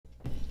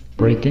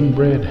Breaking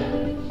bread,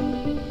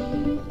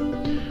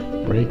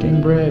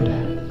 breaking bread.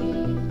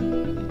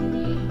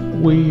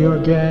 We are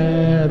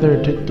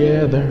gathered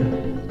together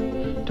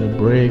to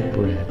break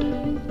bread.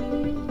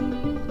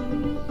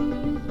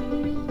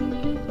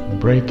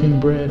 Breaking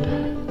bread,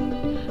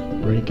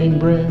 breaking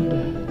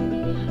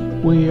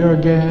bread. We are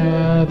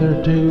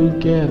gathered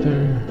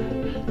together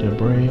to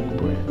break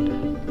bread.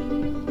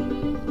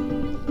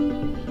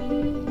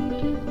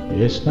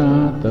 It's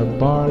not the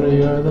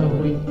barley or the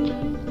wheat.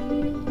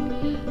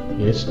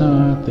 It's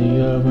not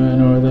the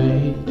oven or the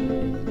heat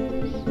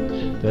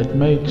that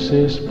makes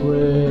this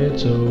bread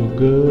so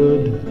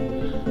good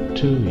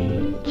to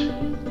eat.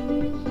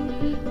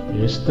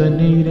 It's the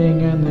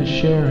kneading and the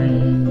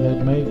sharing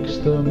that makes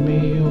the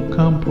meal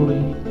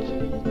complete.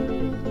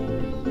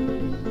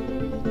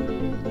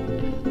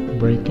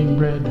 Breaking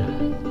bread,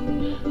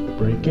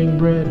 breaking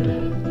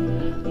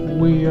bread.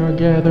 We are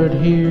gathered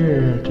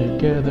here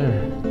together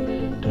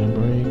to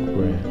break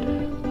bread.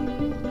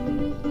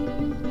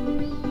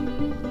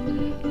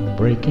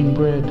 Breaking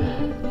bread,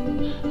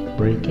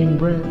 breaking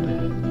bread.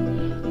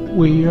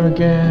 We are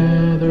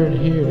gathered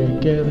here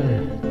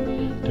together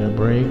to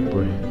break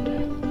bread.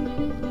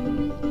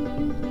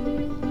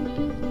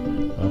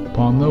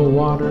 Upon the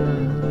water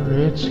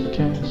it's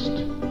cast.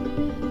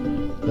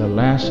 The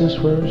last is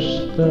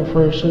first, the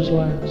first is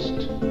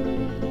last.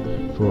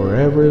 For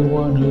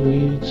everyone who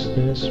eats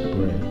this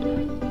bread.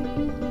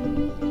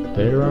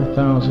 There are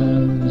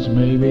thousands,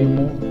 maybe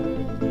more,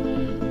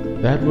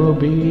 that will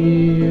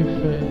be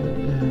fed.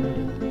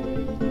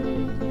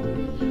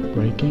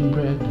 Breaking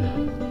bread,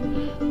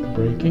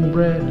 breaking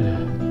bread.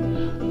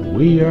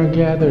 We are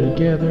gathered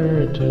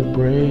together to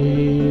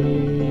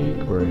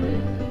break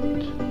bread.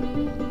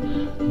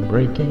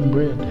 Breaking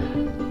bread,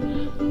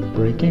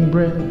 breaking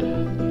bread.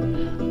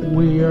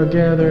 We are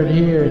gathered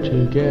here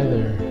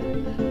together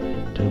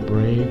to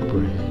break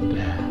bread.